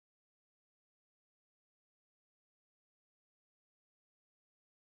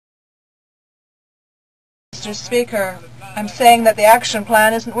Mr. Speaker. I'm saying that the action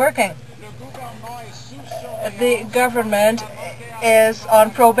plan isn't working. The government is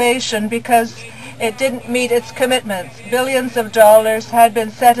on probation because it didn't meet its commitments. Billions of dollars had been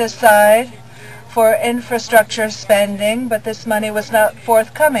set aside for infrastructure spending, but this money was not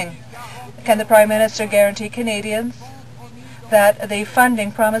forthcoming. Can the Prime Minister guarantee Canadians that the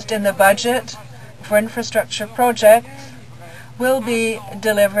funding promised in the budget for infrastructure projects will be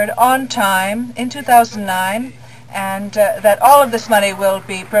delivered on time in 2009 and that all of this money will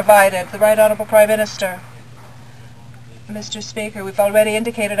be provided? The Right Honourable Prime Minister. Mr. Speaker, we've already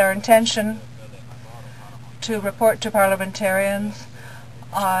indicated our intention to report to parliamentarians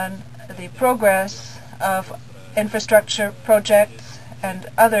on the progress of infrastructure projects and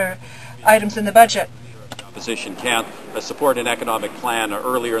other items in the budget. Opposition can't support an economic plan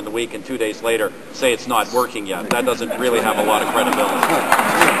earlier in the week and 2 days later say it's not working yet. That doesn't really have a lot of credibility.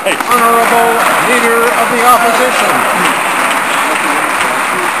 Honourable Leader of the Opposition.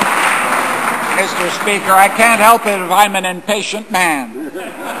 Mr. Speaker, I can't help it if I'm an impatient man.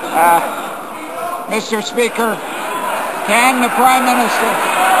 Mr. Speaker, can the Prime Minister...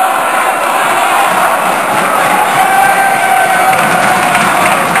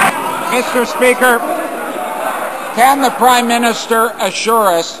 Mr. Speaker, can the Prime Minister assure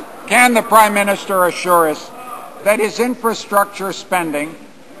us that his infrastructure spending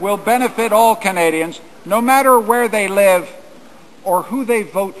will benefit all Canadians, no matter where they live or who they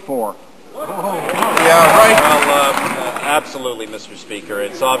vote for? Yeah, right. Well, absolutely, Mr. Speaker.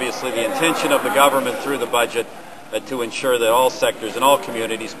 It's obviously the intention of the government through the budget to ensure that all sectors and all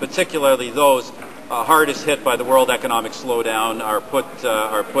communities, particularly those hardest hit by the world economic slowdown,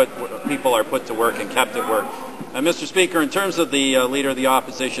 people are put to work and kept at work. Mr. Speaker, in terms of the Leader of the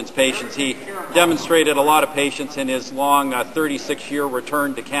Opposition's patience, he demonstrated a lot of patience in his long 36-year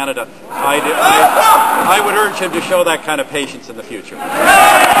return to Canada. I would urge him to show that kind of patience in the future. The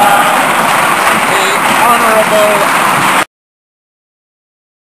Honourable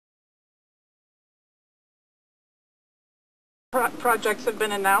projects have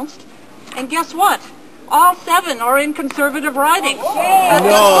been announced, and guess what? All 7 are in Conservative ridings. That's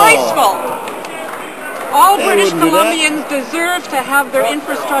disgraceful. All British Columbians deserve to have their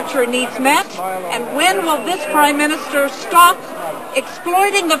infrastructure needs met, and when will this Prime Minister stop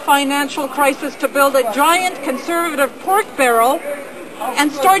exploiting the financial crisis to build a giant Conservative pork barrel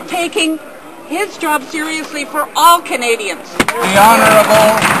and start taking his job seriously for all Canadians? The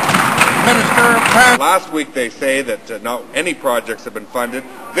Honourable Minister of Transport. Last week they say that not any projects have been funded.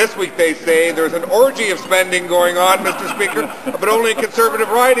 This week they say there's an orgy of spending going on, Mr. Speaker, but only in Conservative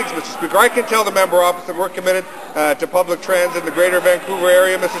ridings, Mr. Speaker. I can tell the member opposite we're committed to public transit in the Greater Vancouver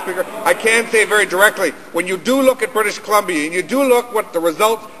area, Mr. Speaker. I can say very directly, when you do look at British Columbia and you do look what the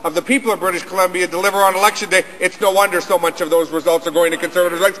results of the people of British Columbia deliver on Election Day, it's no wonder so much of those results are going to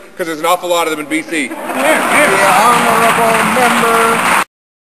Conservative ridings, because there's an awful lot of them in BC. The Honourable Member.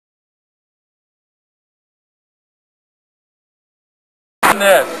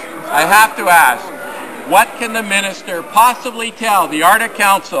 This, I have to ask, what can the Minister possibly tell the Arctic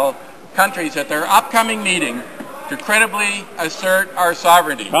Council countries at their upcoming meeting to credibly assert our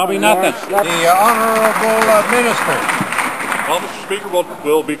sovereignty? Probably nothing. The Honourable Minister. Well, Mr. Speaker,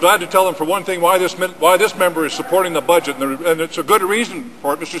 we'll be glad to tell them, for one thing, why this member is supporting the budget, and it's a good reason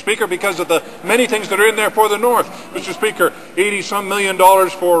for it, Mr. Speaker, because of the many things that are in there for the North. Mr. Speaker, $80-some million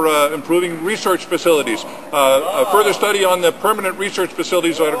for improving research facilities, a further study on the permanent research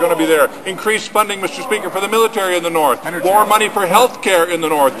facilities that are going to be there, increased funding, Mr. Speaker, for the military in the North, more money for health care in the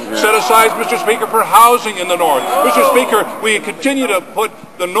North, set aside, Mr. Speaker, for housing in the North. Mr. Speaker, we continue to put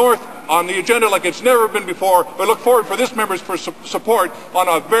the North on the agenda like it's never been before. We look forward for this member's support on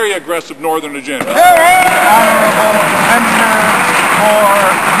a very aggressive Northern agenda. Honourable Member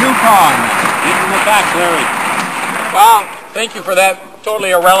for Yukon. Into the back, Larry. Well, thank you for that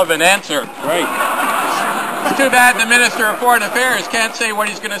totally irrelevant answer. Right. It's too bad the Minister of Foreign Affairs can't say what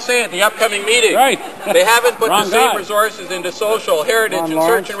he's going to say at the upcoming meeting. Right. They haven't put the same guy. resources into social, heritage, and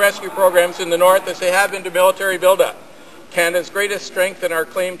search and rescue programs in the North as they have into military build-up. Canada's greatest strength and our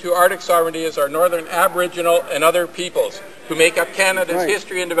claim to Arctic sovereignty is our Northern Aboriginal and other peoples who make up Canada's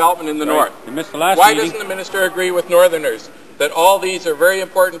history and development in the North. You missed the last Why meeting. doesn't the Minister agree with Northerners that all these are very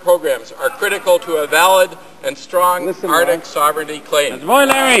important programs, are critical to a valid and strong Arctic sovereignty claims. Boy,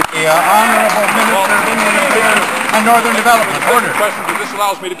 Larry. The Honourable Minister of Inland Affairs and Northern Development. Order. Question, but this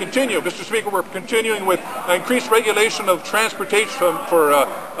allows me to continue. Mr. Speaker, we're continuing with increased regulation of transportation for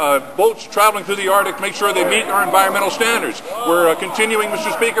boats traveling through the Arctic, make sure they meet our environmental standards. We're continuing,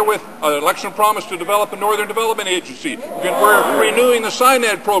 Mr. Speaker, with election promise to develop a Northern Development Agency. We're renewing the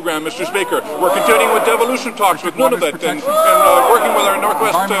SINAD program, Mr. Speaker. We're continuing with devolution talks with Nunavut and working with our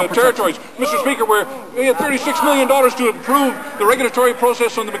Northwest Territories. Mr. Speaker, we had $36 million to improve the regulatory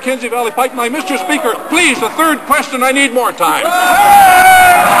process on the Mackenzie Valley Pipeline. Mr. Speaker, please, the third question, I need more time.